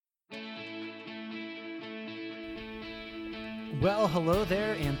Well, hello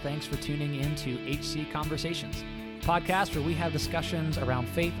there, and thanks for tuning in to HC Conversations, a podcast where we have discussions around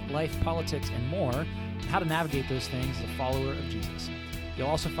faith, life, politics, and more, and how to navigate those things as a follower of Jesus. You'll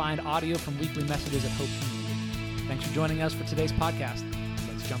also find audio from weekly messages at Hope Community. Thanks for joining us for today's podcast.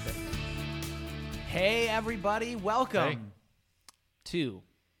 Let's jump in. Hey, everybody, welcome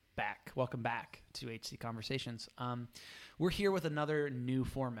back to HC Conversations. We're here with another new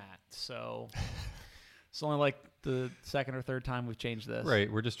format, so it's only like the second or third time we've changed this.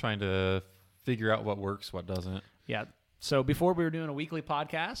 Right. We're just trying to figure out what works, what doesn't. Yeah. So before we were doing a weekly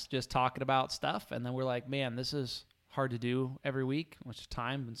podcast, just talking about stuff, and then we're like, man, this is hard to do every week, which is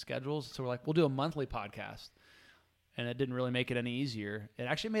time and schedules. So we're like, we'll do a monthly podcast. And it didn't really make it any easier. It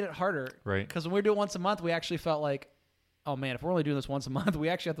actually made it harder. Right. Because when we do it once a month, we actually felt like, oh man, if we're only doing this once a month, we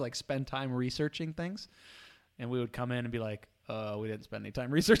actually have to like spend time researching things. And we would come in and be like, we didn't spend any time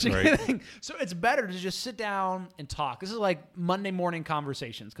researching anything. So it's better to just sit down and talk. This is like Monday morning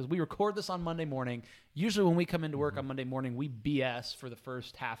conversations because we record this on Monday morning. Usually when we come into work on Monday morning, we BS for the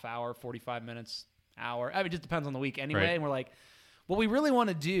first half hour, 45 minutes, hour. I mean, it just depends on the week anyway. Right. And we're like, what we really want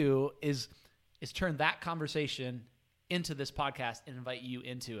to do is turn that conversation into this podcast and invite you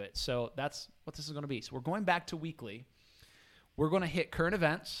into it. So that's what this is going to be. So we're going back to weekly. We're going to hit current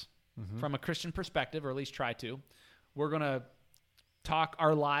events from a Christian perspective, or at least try to. We're going to talk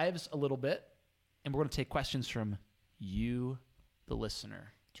our lives a little bit, and we're going to take questions from you, the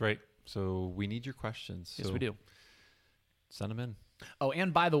listener. That's right. So we need your questions. Yes, so we do. Send them in. Oh,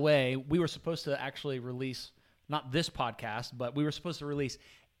 and by the way, we were supposed to actually release, not this podcast, but we were supposed to release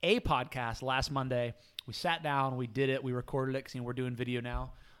a podcast last Monday. We sat down, we did it, we recorded it, because we're doing video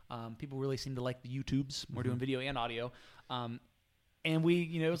now. People really seem to like the YouTubes. We're doing video and audio. And we,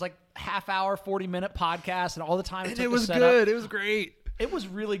 it was like half hour, 40-minute podcast, and all the time It was good. It was great. It was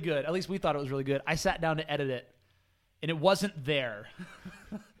really good. At least we thought it was really good. I sat down to edit it, and it wasn't there.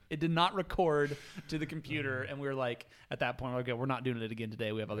 It did not record to the computer, and we were like, at that point, okay, we're not doing it again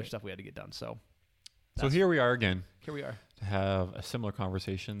today. We have other stuff we had to get done. So here we are again. Here we are. To have a similar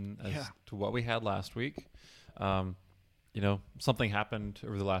conversation as to what we had last week. Something happened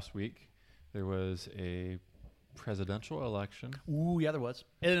over the last week. There was a presidential election. Ooh, yeah, there was.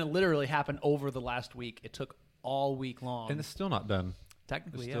 And it literally happened over the last week. It took all week long. And it's still not done.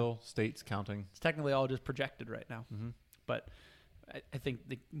 Technically, There's still states counting. It's technically all just projected right now. But I think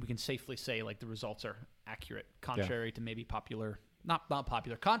we can safely say like the results are accurate, contrary to maybe popular, not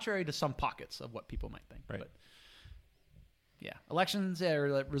popular, contrary to some pockets of what people might think. Right. But yeah, elections,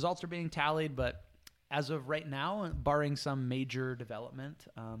 results are being tallied, but as of right now, barring some major development,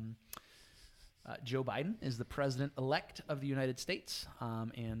 Joe Biden is the president-elect of the United States,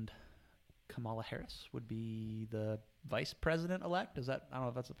 and Kamala Harris would be the vice president-elect. I don't know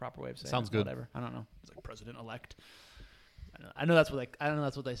if that's the proper way of saying it. Sounds good. Whatever. I don't know. It's like president-elect. I know that's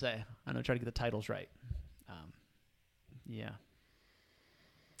what they say. I know, try to get the titles right. Yeah.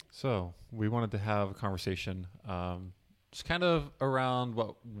 So we wanted to have a conversation just kind of around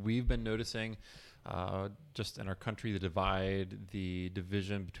what we've been noticing just in our country, the divide, the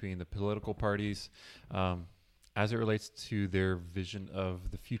division between the political parties as it relates to their vision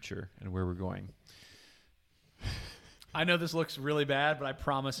of the future and where we're going. I know this looks really bad, but I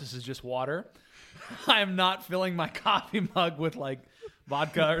promise this is just water. I am not filling my coffee mug with like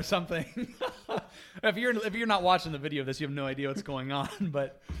vodka or something. If you're not watching the video of this, you have no idea what's going on,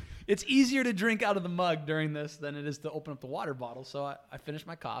 but it's easier to drink out of the mug during this than it is to open up the water bottle. So I finished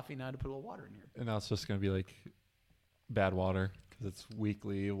my coffee. Now I had to put a little water in here. And now it's just going to be like bad water because it's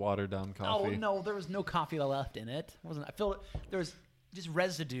weekly watered down coffee. Oh no, there was no coffee left in it. I filled it. There was just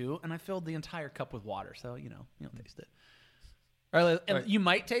residue, and I filled the entire cup with water. So you don't taste it. All right. You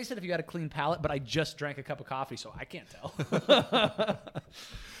might taste it if you got a clean palate, but I just drank a cup of coffee, so I can't tell.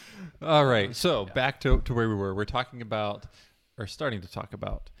 All right. So back to where we were. We're talking about, or starting to talk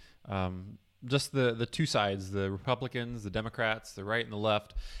about, just the two sides, the Republicans, the Democrats, the right and the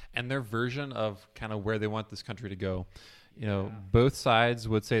left, and their version of kind of where they want this country to go. Both sides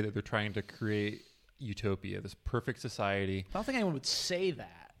would say that they're trying to create utopia, this perfect society. I don't think anyone would say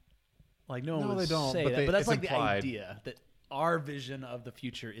that. Like no one would they don't, say but that. But that's like implied. the idea that our vision of the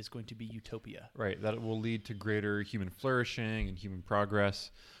future is going to be utopia. Right, that it will lead to greater human flourishing and human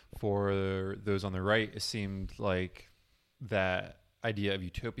progress. For those on the right, it seemed like that idea of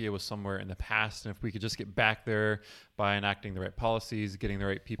utopia was somewhere in the past, and if we could just get back there by enacting the right policies, getting the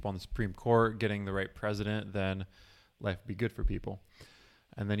right people on the Supreme Court, getting the right president, then life would be good for people.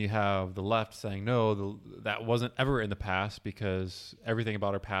 And then you have the left saying, no, that wasn't ever in the past because everything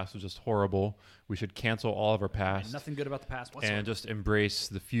about our past was just horrible. We should cancel all of our past. Nothing good about the past whatsoever. And just embrace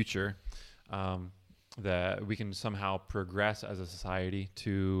the future. that we can somehow progress as a society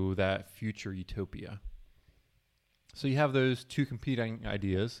to that future utopia. So you have those two competing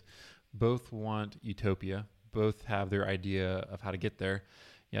ideas. Both want utopia. Both have their idea of how to get there.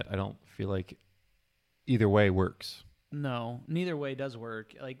 Yet I don't feel like either way works. No, neither way does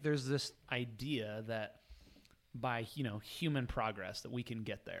work. Like there's this idea that by, human progress that we can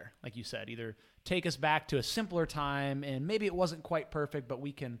get there. Like you said, either take us back to a simpler time and maybe it wasn't quite perfect, but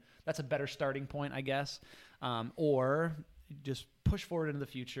that's a better starting point, I guess. Or just push forward into the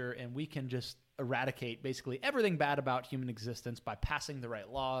future and we can just eradicate basically everything bad about human existence by passing the right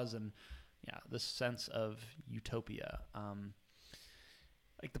laws and this sense of utopia.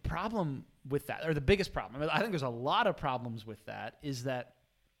 Like the problem with that, or the biggest problem, I think there's a lot of problems with that, is that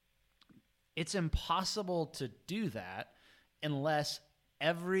it's impossible to do that unless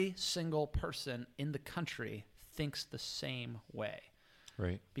every single person in the country thinks the same way.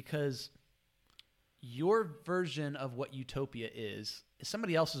 Right. Because your version of what utopia is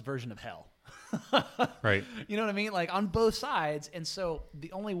somebody else's version of hell. Right. You know what I mean? Like on both sides. And so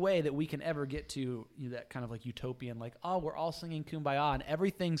the only way that we can ever get to that kind of like utopian, like, oh, we're all singing Kumbaya and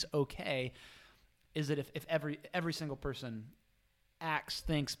everything's okay, is that if every single person acts,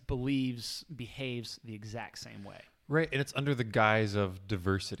 thinks, believes, behaves the exact same way. Right. And it's under the guise of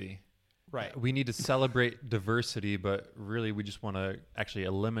diversity. Right. We need to celebrate diversity, but really we just want to actually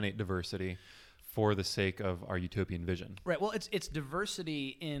eliminate diversity for the sake of our utopian vision. Right. Well, it's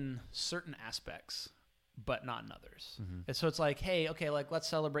diversity in certain aspects, but not in others. Mm-hmm. And so it's like, hey, okay, like let's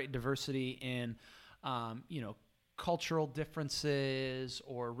celebrate diversity in, cultural differences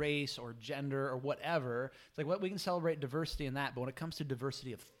or race or gender or whatever. It's like, we can celebrate diversity in that, but when it comes to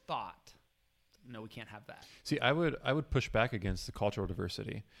diversity of thought, no, we can't have that. See, I would push back against the cultural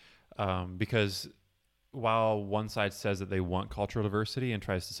diversity because while one side says that they want cultural diversity and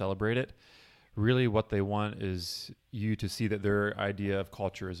tries to celebrate it, really what they want is you to see that their idea of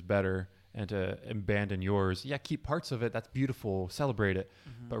culture is better and to abandon yours. Yeah, keep parts of it. That's beautiful. Celebrate it.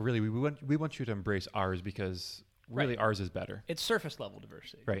 Mm-hmm. But really, we want you to embrace ours because really ours is better. It's surface level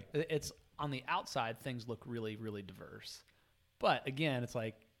diversity. Right. It's on the outside, things look really, really diverse. But again, it's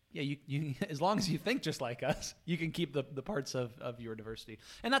like, yeah, you as long as you think just like us, you can keep the parts of your diversity.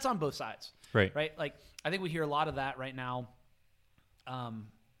 And that's on both sides. Right. Right. Like, I think we hear a lot of that right now.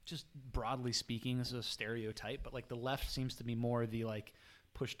 Just broadly speaking, this is a stereotype, but like the left seems to be more the like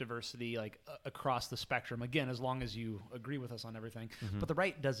push diversity like across the spectrum. Again, as long as you agree with us on everything, mm-hmm. but the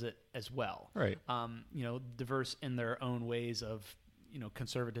right does it as well. Right. Diverse in their own ways of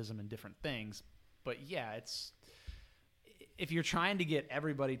conservatism and different things. But yeah, if you're trying to get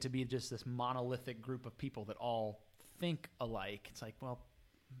everybody to be just this monolithic group of people that all think alike, it's like, well,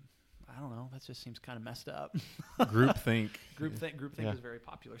 I don't know. That just seems kind of messed up. Groupthink. Groupthink is very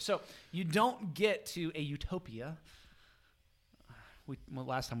popular. So you don't get to a utopia.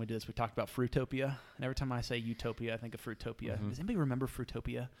 Last time we did this, we talked about Fruitopia. And every time I say utopia, I think of Fruitopia. Mm-hmm. Does anybody remember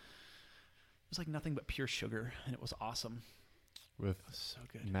Fruitopia? It was like nothing but pure sugar, and it was awesome. With so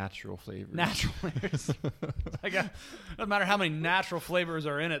good. Natural flavors. No matter how many natural flavors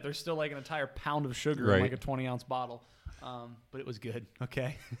are in it, there's still like an entire pound of sugar in like a 20-ounce bottle. But it was good.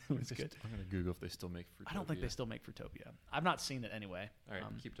 Okay. It was good. I'm going to Google if they still make Fruitopia. I don't think they still make Fruitopia. I've not seen it anyway. All right,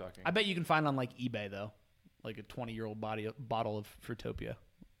 keep talking. I bet you can find it on like eBay though, like a 20-year-old bottle of Fruitopia.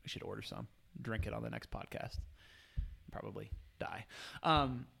 We should order some, drink it on the next podcast, probably die.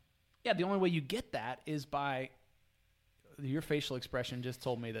 The only way you get that is by your facial expression just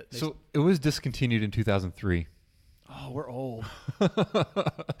told me that. So it was discontinued in 2003. Oh, we're old.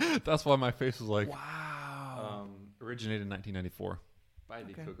 That's why my face was like, wow. Originated in 1994 by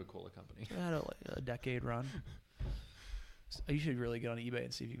the Coca-Cola Company. So it had a decade run. So you should really get on eBay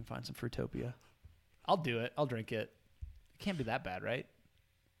and see if you can find some Fruitopia. I'll do it. I'll drink it. It can't be that bad, right?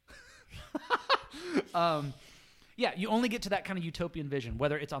 You only get to that kind of utopian vision,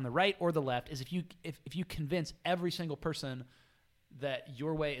 whether it's on the right or the left, is if you convince every single person that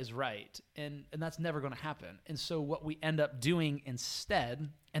your way is right, and that's never going to happen. And so what we end up doing instead,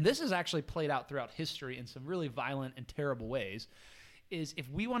 and this is actually played out throughout history in some really violent and terrible ways, is if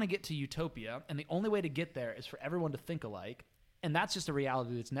we want to get to utopia, and the only way to get there is for everyone to think alike, and that's just a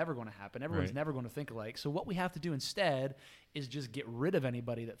reality that's never going to happen. Everyone's never going to think alike. So what we have to do instead is just get rid of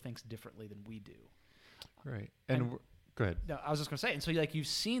anybody that thinks differently than we do. Right. And go ahead. No, I was just going to say, and so like you've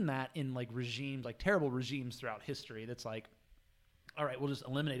seen that in like regimes, like terrible regimes throughout history. That's like, all right, we'll just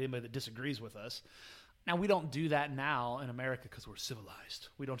eliminate anybody that disagrees with us. Now, we don't do that now in America because we're civilized.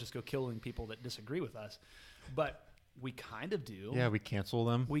 We don't just go killing people that disagree with us. But We kind of do. Yeah, we cancel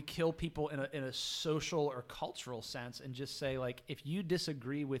them. We kill people in a social or cultural sense and just say, like, if you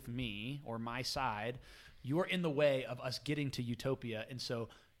disagree with me or my side, you're in the way of us getting to utopia, and so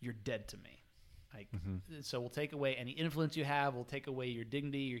you're dead to me. Like, so we'll take away any influence you have. We'll take away your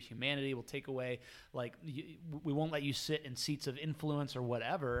dignity, your humanity. We'll take away, like, we won't let you sit in seats of influence or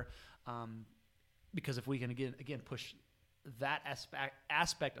whatever, because if we can again push that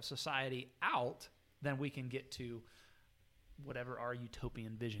aspect of society out, then we can get to whatever our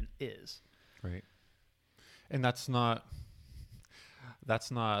utopian vision is. Right. And that's not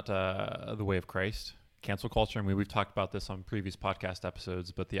the way of Christ. Cancel culture, I mean, we've talked about this on previous podcast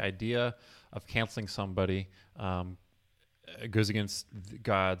episodes, but the idea of canceling somebody goes against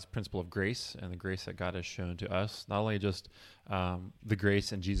God's principle of grace and the grace that God has shown to us. Not only just the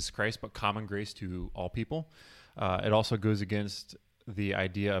grace in Jesus Christ, but common grace to all people. It also goes against the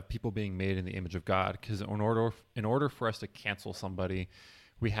idea of people being made in the image of God, because in order for us to cancel somebody,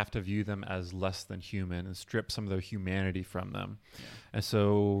 we have to view them as less than human and strip some of their humanity from them. Yeah. And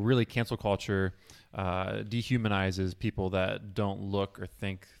so really cancel culture dehumanizes people that don't look or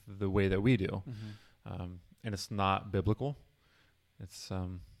think the way that we do. And it's not biblical. It's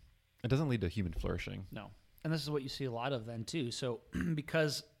it doesn't lead to human flourishing. No. And this is what you see a lot of then too. So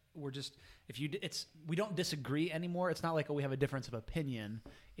because we're just, we don't disagree anymore. It's not like, oh, we have a difference of opinion.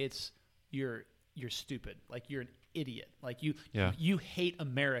 It's you're stupid. Like, you're an idiot. Like, you hate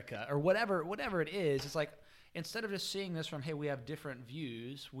America or whatever it is. It's like, instead of just seeing this from, hey, we have different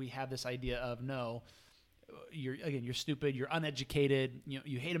views, we have this idea of, no, you're stupid, you're uneducated,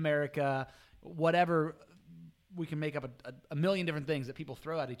 you hate America, whatever. We can make up a million different things that people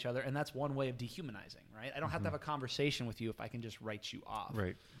throw at each other, and that's one way of dehumanizing, right? I don't have to have a conversation with you if I can just write you off.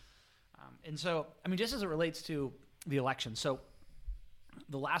 Right. And so, I mean, just as it relates to the election, so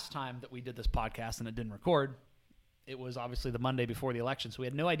the last time that we did this podcast and it didn't record, it was obviously the Monday before the election, so we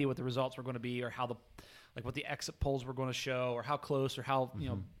had no idea what the results were going to be, or how what the exit polls were going to show, or how close, or how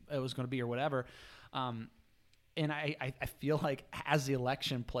it was going to be, or whatever. And I feel like as the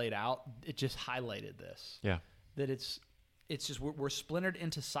election played out, it just highlighted this. Yeah. That it's just we're splintered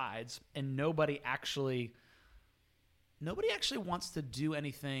into sides, and nobody actually wants to do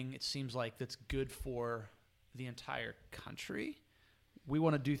anything, it seems like, that's good for the entire country. We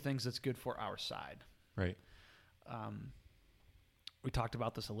want to do things that's good for our side. Right. We talked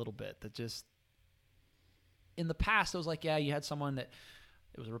about this a little bit, that just in the past, it was like, yeah, you had someone that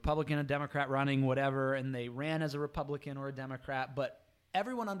it was a Republican, a Democrat running, whatever, and they ran as a Republican or a Democrat, but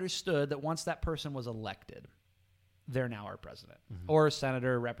everyone understood that once that person was elected, they're now our president or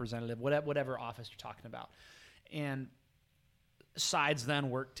senator, representative, whatever office you're talking about. And sides then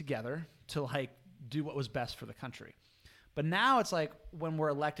worked together to, like, do what was best for the country. But now it's like, when we're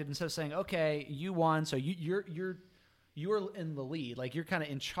elected, instead of saying, okay, you won, so you're in the lead, like, you're kind of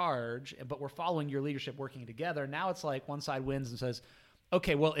in charge, but we're following your leadership, working together. Now it's like one side wins and says,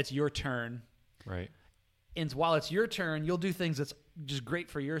 okay, well, it's your turn. Right. And while it's your turn, you'll do things that's just great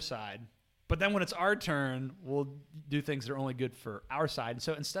for your side. But then when it's our turn, we'll do things that are only good for our side. And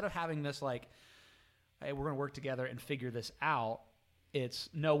so instead of having this, like, hey, we're going to work together and figure this out, it's,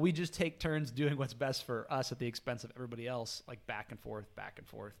 no, we just take turns doing what's best for us at the expense of everybody else, like, back and forth, back and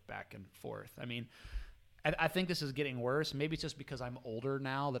forth, back and forth. I mean, I think this is getting worse. Maybe it's just because I'm older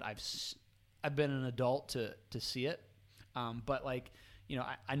now that I've been an adult to see it. But, like,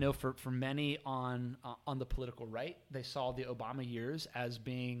 I know for many on the political right, they saw the Obama years as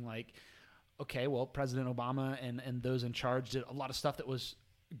being like, okay, well, President Obama and those in charge did a lot of stuff that was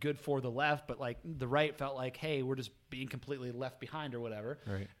good for the left, but, like, the right felt like, hey, we're just being completely left behind or whatever.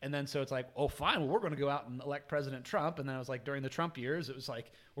 Right. And then so it's like, oh, fine, well, we're going to go out and elect President Trump. And then it was like, during the Trump years, it was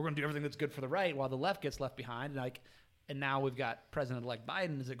like, we're going to do everything that's good for the right while the left gets left behind. And now we've got President-elect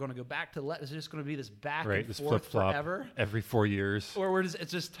Biden. Is it going to go back to the left? Is it just going to be this back and this forth flip-flop forever? Every 4 years. Or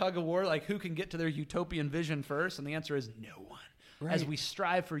it's just tug of war, like, who can get to their utopian vision first? And the answer is no one. Right. As we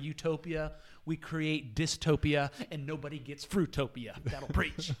strive for utopia, we create dystopia, and nobody gets fruitopia. That'll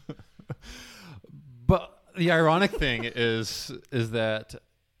preach. But the ironic thing is that,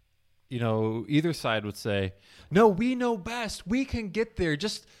 either side would say, no, we know best. We can get there.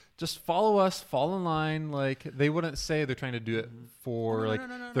 Just follow us, fall in line. Like, they wouldn't say they're trying to do it for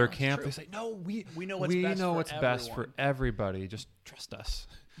their camp. They say, no, we know what's best for everybody. Just trust us.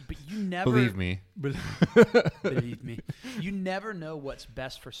 But you never believe me. Believe me. You never know what's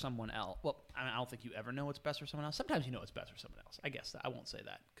best for someone else. Well, I don't think you ever know what's best for someone else. Sometimes you know what's best for someone else. I guess I won't say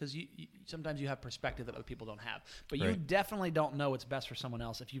that, because you sometimes you have perspective that other people don't have. But you definitely don't know what's best for someone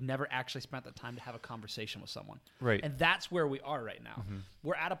else if you've never actually spent the time to have a conversation with someone. Right. And that's where we are right now.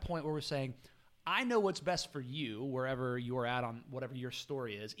 We're at a point where we're saying, I know what's best for you wherever you're at on whatever your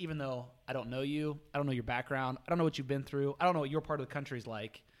story is, even though I don't know you, I don't know your background, I don't know what you've been through, I don't know what your part of the country is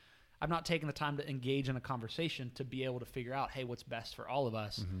like. I've not taken the time to engage in a conversation to be able to figure out, hey, what's best for all of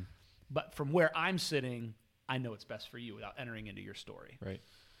us. Mm-hmm. But from where I'm sitting, I know what's best for you without entering into your story. Right.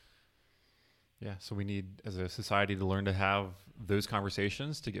 Yeah, so we need, as a society, to learn to have those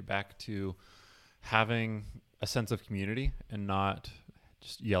conversations to get back to having a sense of community and not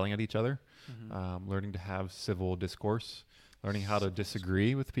just yelling at each other. Mm-hmm. Learning to have civil discourse, learning how to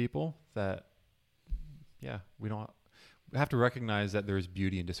disagree with people that, we have to recognize that there's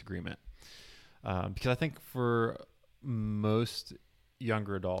beauty in disagreement. Because I think for most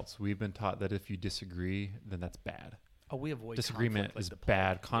younger adults, we've been taught that if you disagree, then that's bad. Oh, we avoid disagreement is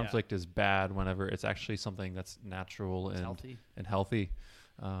bad. Conflict is bad whenever it's actually something that's natural and healthy.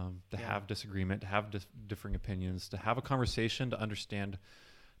 To have disagreement, to have differing opinions, to have a conversation, to understand,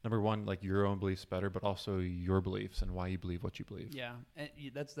 number one, like your own beliefs better, but also your beliefs and why you believe what you believe. Yeah, and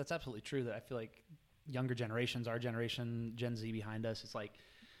that's absolutely true. That I feel like younger generations, our generation, Gen Z behind us, it's like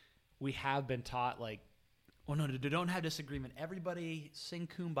we have been taught like, well, no, don't have disagreement. Everybody sing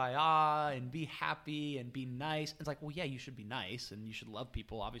Kumbaya and be happy and be nice. It's like, well, yeah, you should be nice and you should love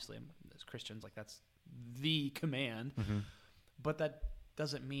people. Obviously, as Christians, like that's the command. Mm-hmm. But that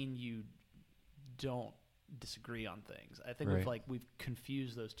doesn't mean you don't disagree on things. I think we've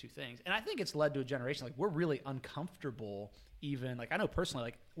confused those two things. And I think it's led to a generation, like we're really uncomfortable even, like I know personally,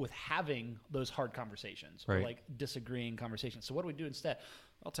 like with having those hard conversations or like disagreeing conversations. So what do we do instead?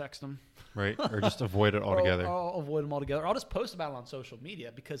 I'll text them. Right. Or just avoid it altogether. I'll avoid them altogether. Or I'll just post about it on social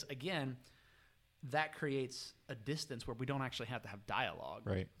media because, again, that creates a distance where we don't actually have to have dialogue.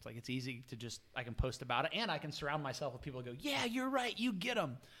 Right. It's like it's easy to just, I can post about it and I can surround myself with people who go, yeah, you're right. You get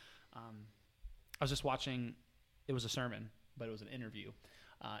them. I was just watching, it was a sermon, but it was an interview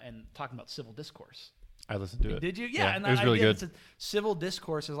and talking about civil discourse. I listened to it. Did you? Yeah. And it was really good. Civil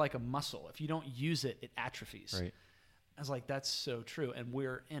discourse is like a muscle. If you don't use it, it atrophies. Right. I was like, that's so true. And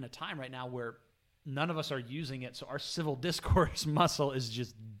we're in a time right now where none of us are using it. So our civil discourse muscle is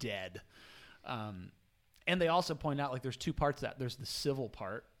just dead. And they also point out like there's two parts of that. There's the civil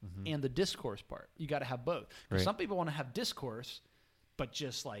part and the discourse part. You got to have both. Right. Some people want to have discourse, but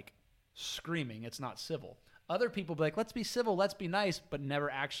just like screaming, it's not civil. Other people be like, let's be civil, let's be nice, but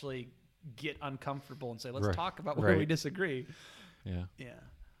never actually get uncomfortable and say, let's talk about where we disagree. Yeah. Yeah.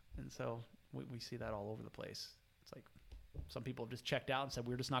 And so we see that all over the place. It's like some people have just checked out and said,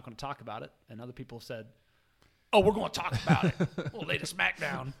 we're just not going to talk about it. And other people have said, oh, we're going to talk about it. We'll lay the smack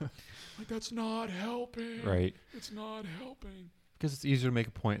down. Like, that's not helping. Right. It's not helping. Because it's easier to make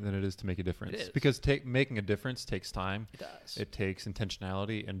a point than it is to make a difference. It is. Because making a difference takes time. It does. It takes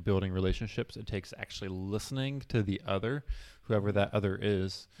intentionality and building relationships. It takes actually listening to the other, whoever that other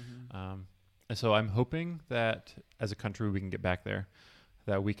is. Mm-hmm. And so I'm hoping that as a country we can get back there,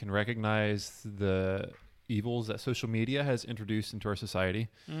 that we can recognize the evils that social media has introduced into our society,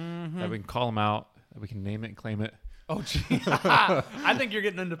 that we can call them out, that we can name it and claim it. Oh, gee. I think you're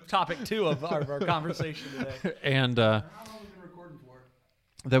getting into topic 2 of our conversation today. And how long have we been recording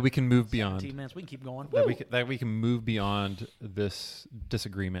for? That we can move beyond. 17 minutes. We can keep going. That we can move beyond this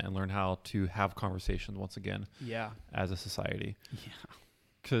disagreement and learn how to have conversations once again. Yeah. As a society. Yeah.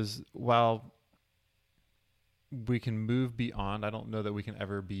 Because while we can move beyond, I don't know that we can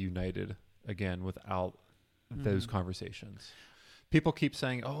ever be united again without those conversations. People keep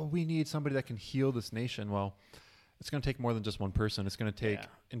saying, oh, we need somebody that can heal this nation. Well, it's going to take more than just one person. It's going to take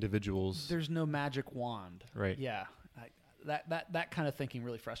individuals. There's no magic wand. Right. Yeah. That kind of thinking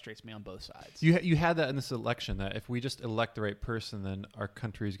really frustrates me on both sides. You had that in this election, that if we just elect the right person, then our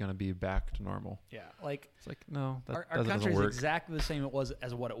country is going to be back to normal. Yeah. Like, it's like, no, our country is exactly the same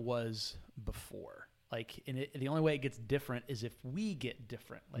as what it was before. Like, the only way it gets different is if we get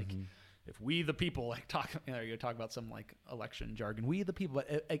different. Like, if we the people, like you talk about some like election jargon, we the people,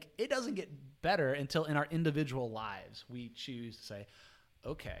 but it doesn't get better until in our individual lives we choose to say,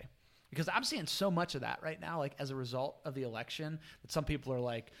 okay, because I'm seeing so much of that right now, like as a result of the election, that some people are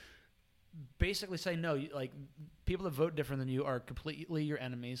like basically saying, no, like people that vote different than you are completely your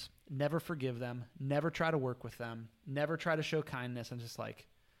enemies. Never forgive them. Never try to work with them. Never try to show kindness. And just like,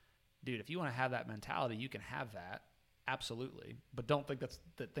 dude, if you want to have that mentality, you can have that. Absolutely. But don't think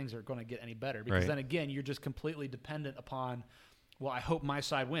that things are going to get any better, because then again, you're just completely dependent upon, well, I hope my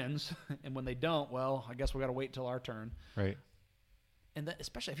side wins. And when they don't, well, I guess we got to wait till our turn. Right. And that,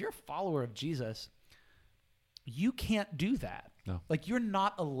 especially if you're a follower of Jesus, you can't do that. No. Like, you're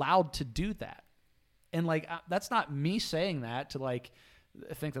not allowed to do that. And like, that's not me saying that to like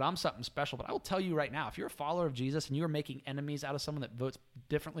think that I'm something special, but I will tell you right now, if you're a follower of Jesus and you are making enemies out of someone that votes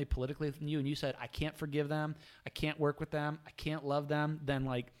differently politically than you, and you said, I can't forgive them, I can't work with them, I can't love them, then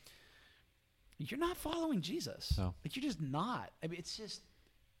like, you're not following Jesus. No. Like, you're just not. I mean,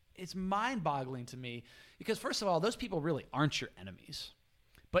 it's mind-boggling to me because, first of all, those people really aren't your enemies.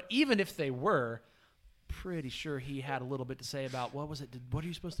 But even if they were, pretty sure he had a little bit to say about what was it? What are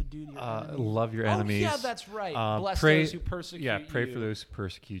you supposed to do to your enemies? Love your enemies. Oh, yeah, that's right. Bless pray, those who persecute you. Yeah, pray for those who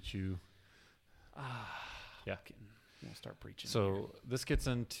persecute you. Yeah. We'll start preaching. So this gets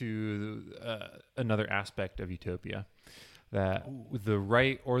into another aspect of utopia, that the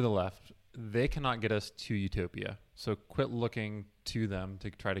right or the left, they cannot get us to utopia. So quit looking to them to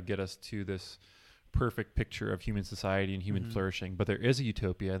try to get us to this perfect picture of human society and human flourishing. But there is a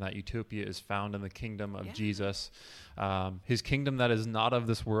utopia, and that utopia is found in the kingdom of Jesus. His kingdom that is not of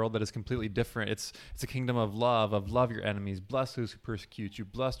this world, that is completely different. It's a kingdom of love your enemies, bless those who persecute you,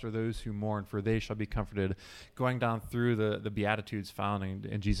 blessed are those who mourn, for they shall be comforted. Going down through the Beatitudes found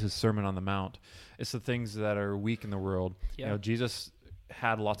in Jesus' Sermon on the Mount. It's the things that are weak in the world. Yeah. You know, Jesus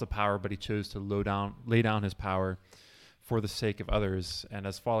had lots of power, but he chose to lay down his power for the sake of others. And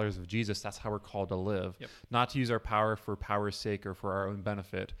as followers of Jesus, that's how we're called to live. Yep. Not to use our power for power's sake or for our own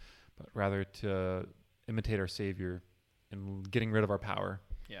benefit, but rather to imitate our Savior in getting rid of our power.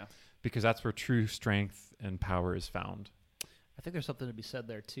 Yeah. Because that's where true strength and power is found. I think there's something to be said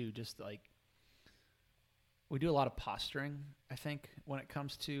there too. Just like, we do a lot of posturing, I think, when it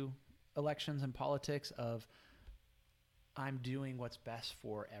comes to elections and politics of, I'm doing what's best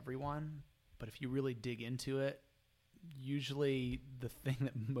for everyone. But if you really dig into it, usually the thing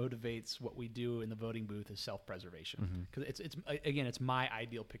that motivates what we do in the voting booth is self-preservation, because it's my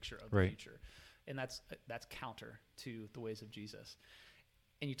ideal picture of the future, and that's counter to the ways of Jesus.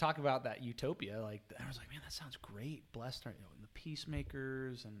 And you talk about that utopia, like I was like, man, that sounds great. Blessed are the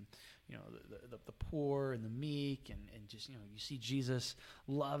peacemakers, and the poor and the meek, and just you see Jesus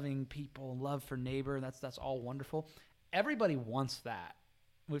loving people, love for neighbor, and that's all wonderful. Everybody wants that.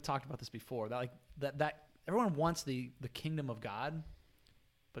 We've talked about this before. That everyone wants the kingdom of God,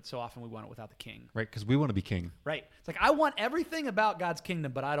 but so often we want it without the king. Right, because we want to be king. Right. It's like, I want everything about God's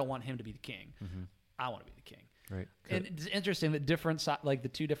kingdom, but I don't want him to be the king. I want to be the king. Right. And it's interesting that the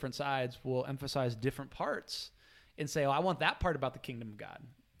two different sides will emphasize different parts and say, oh, I want that part about the kingdom of God.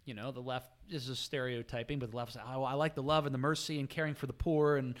 The left is just stereotyping, but the left says, oh, I like the love and the mercy and caring for the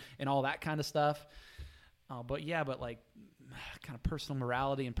poor and all that kind of stuff. But like kind of personal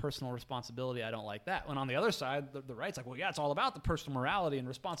morality and personal responsibility, I don't like that. When on the other side, the right's like, well, yeah, it's all about the personal morality and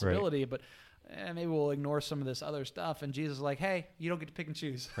responsibility, but maybe we'll ignore some of this other stuff. And Jesus is like, hey, you don't get to pick and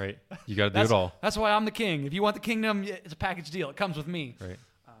choose. Right. You got to do it all. That's why I'm the king. If you want the kingdom, it's a package deal. It comes with me. Right.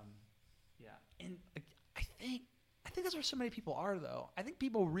 And I think that's where so many people are, though. I think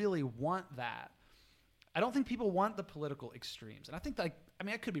people really want that. I don't think people want the political extremes. And I think I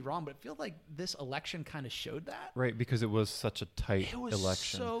could be wrong, but it feels like this election kind of showed that. Right, because it was such a tight election. It was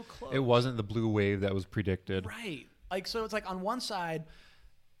so close. It wasn't the blue wave that was predicted. Right. So it's like on one side,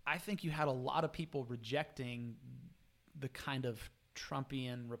 I think you had a lot of people rejecting the kind of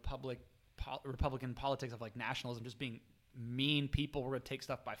Trumpian Republican politics of like nationalism, just being mean people. We're going to take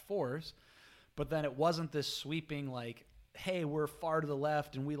stuff by force. But then it wasn't this sweeping like, hey, we're far to the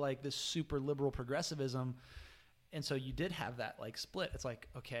left and we like this super liberal progressivism. And so you did have that like split. It's like,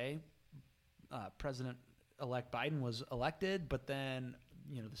 okay, President-elect Biden was elected, but then,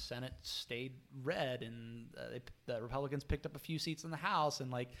 the Senate stayed red, and the Republicans picked up a few seats in the House, and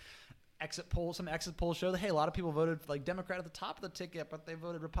like some exit polls show that, hey, a lot of people voted like Democrat at the top of the ticket, but they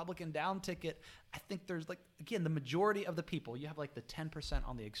voted Republican down ticket. I think there's like, again, the majority of the people, you have like the 10%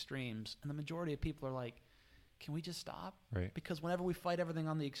 on the extremes, and the majority of people are like, can we just stop? Right. Because whenever we fight everything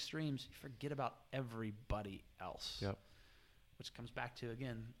on the extremes, you forget about everybody else. Yep. Which comes back to,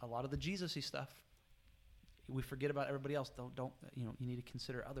 again, a lot of the Jesus-y stuff. We forget about everybody else. Don't you need to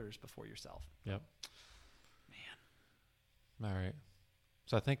consider others before yourself. Yep. Man. All right.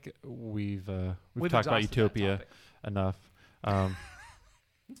 So I think we've exhausted talked about utopia enough.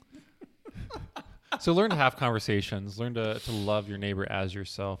 So learn to have conversations. Learn to love your neighbor as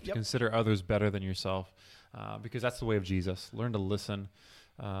yourself. Yep. Consider others better than yourself, because that's the way of Jesus. Learn to listen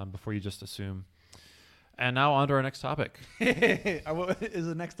before you just assume. And now on to our next topic. Is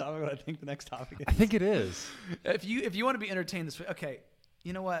the next topic what I think the next topic is? I think it is. If you want to be entertained this way, okay,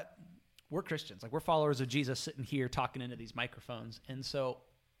 you know what? We're Christians. Like, we're followers of Jesus sitting here talking into these microphones. And so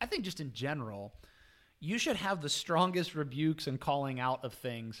I think just in general, you should have the strongest rebukes and calling out of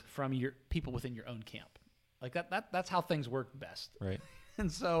things from your people within your own camp. Like that's how things work best. Right.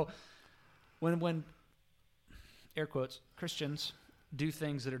 And so when air quotes, Christians do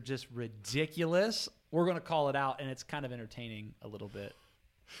things that are just ridiculous, we're going to call it out, and it's kind of entertaining a little bit.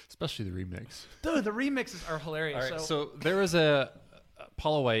 Especially the remix. Dude, the remixes are hilarious. All right, so there was a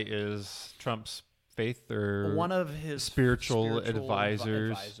Paula White is Trump's faith or one of his spiritual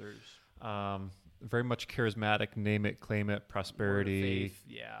advisors. Very much charismatic, name it, claim it, prosperity, faith,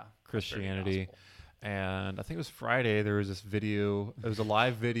 yeah, Christianity. And I think it was Friday, there was this video, it was a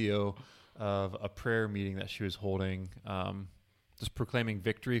live video of a prayer meeting that she was holding, just proclaiming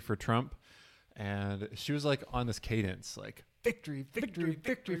victory for Trump. And she was like on this cadence, like, victory, victory,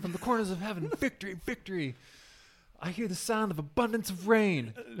 victory from the corners of heaven, victory, victory. I hear the sound of abundance of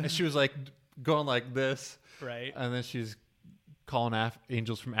rain. And she was like going like this. Right. And then she's calling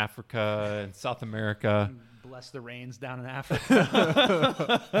angels from Africa and South America. Bless the rains down in Africa.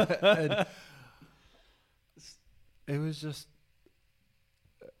 It was just,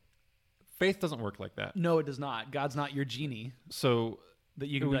 faith doesn't work like that. No, it does not. God's not your genie. So that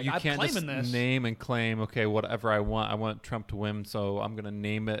you can be like, you I'm can't claiming just this. name and claim, okay, whatever I want Trump to win, so I'm going to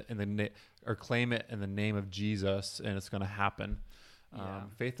name it or claim it in the name of Jesus, and it's going to happen. Yeah.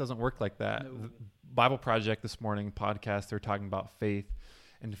 Faith doesn't work like that. No. The Bible Project this morning podcast, they're talking about faith,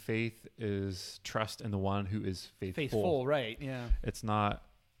 and faith is trust in the one who is faithful. Faithful, right? Yeah. It's not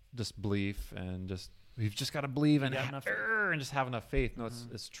just belief and just we've just got to believe and just have enough faith. No,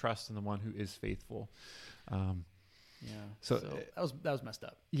 it's trust in the one who is faithful. Yeah. So that was messed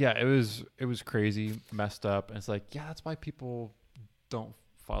up. Yeah, it was crazy, messed up, and it's like, yeah, that's why people don't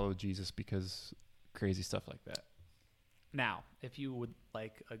follow Jesus, because crazy stuff like that. Now, if you would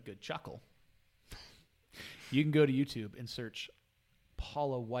like a good chuckle, you can go to YouTube and search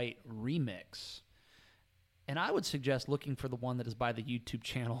Paula White remix. And I would suggest looking for the one that is by the YouTube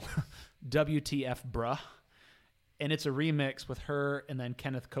channel WTF Bruh. And it's a remix with her and then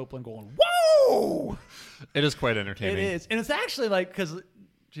Kenneth Copeland going, whoa! It is quite entertaining. It is. And it's actually like, because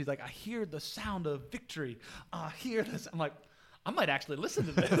she's like, I hear the sound of victory. I hear this. I'm like, I might actually listen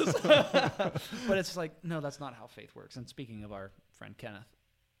to this. But it's like, no, that's not how faith works. And speaking of our friend Kenneth,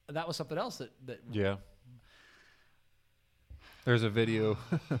 that was something else that yeah. There's a video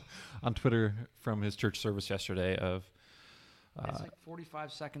on Twitter from his church service yesterday of it's like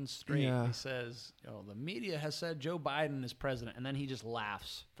 45 seconds straight. Yeah. He says, the media has said Joe Biden is president. And then he just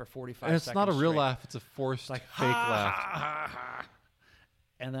laughs for 45 and it's seconds not a real straight. laugh. It's a forced, like fake laugh. Ha, ha.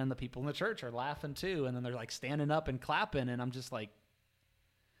 And then the people in the church are laughing too. And then they're like standing up and clapping. And I'm just like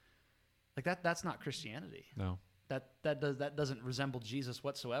that's not Christianity. No. That doesn't resemble Jesus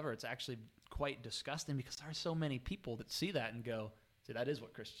whatsoever. It's actually quite disgusting because there are so many people that see that and go, see, that is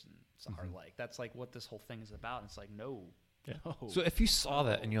what Christians are like. That's like what this whole thing is about. And it's like, no. Yeah. No. So if you saw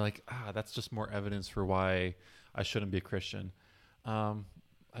that and you're like, that's just more evidence for why I shouldn't be a Christian. I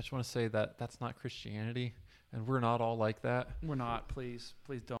just want to say that that's not Christianity, and we're not all like that. We're not. Please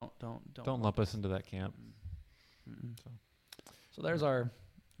don't lump us into that camp. So there's our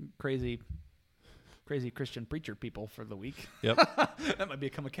crazy Christian preacher people for the week. Yep. That might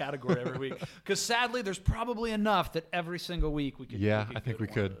become a category every week. Because sadly, there's probably enough that every single week we could. Yeah, I think we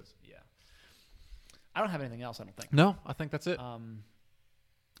could. Yeah. I don't have anything else. I don't think. No, I think that's it.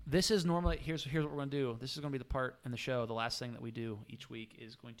 This is normally here's what we're going to do. This is going to be the part in the show. The last thing that we do each week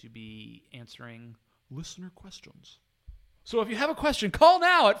is going to be answering listener questions. So if you have a question, call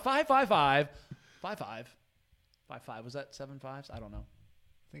now at 555-5555. Was that 7 5s? I don't know.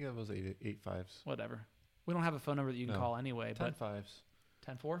 I think that was 8 5s. Whatever. We don't have a phone number that you can call anyway. 10 but 5s.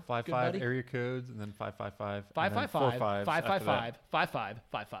 10-4? 5 area codes, and then 555. 555 555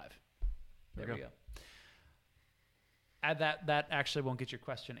 5555. There we go. Add that actually won't get your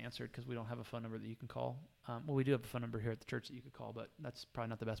question answered because we don't have a phone number that you can call. Well, we do have a phone number here at the church that you could call, but that's probably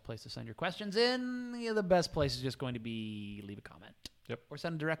not the best place to send your questions in. The best place is just going to be leave a comment. Yep. Or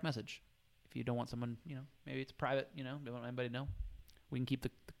send a direct message. If you don't want someone, maybe it's private, don't want anybody to know. We can keep the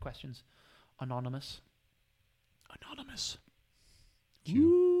questions anonymous. Anonymous.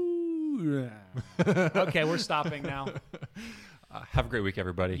 Okay, we're stopping now. Have a great week,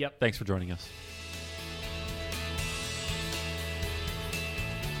 everybody. Yep. Thanks for joining us.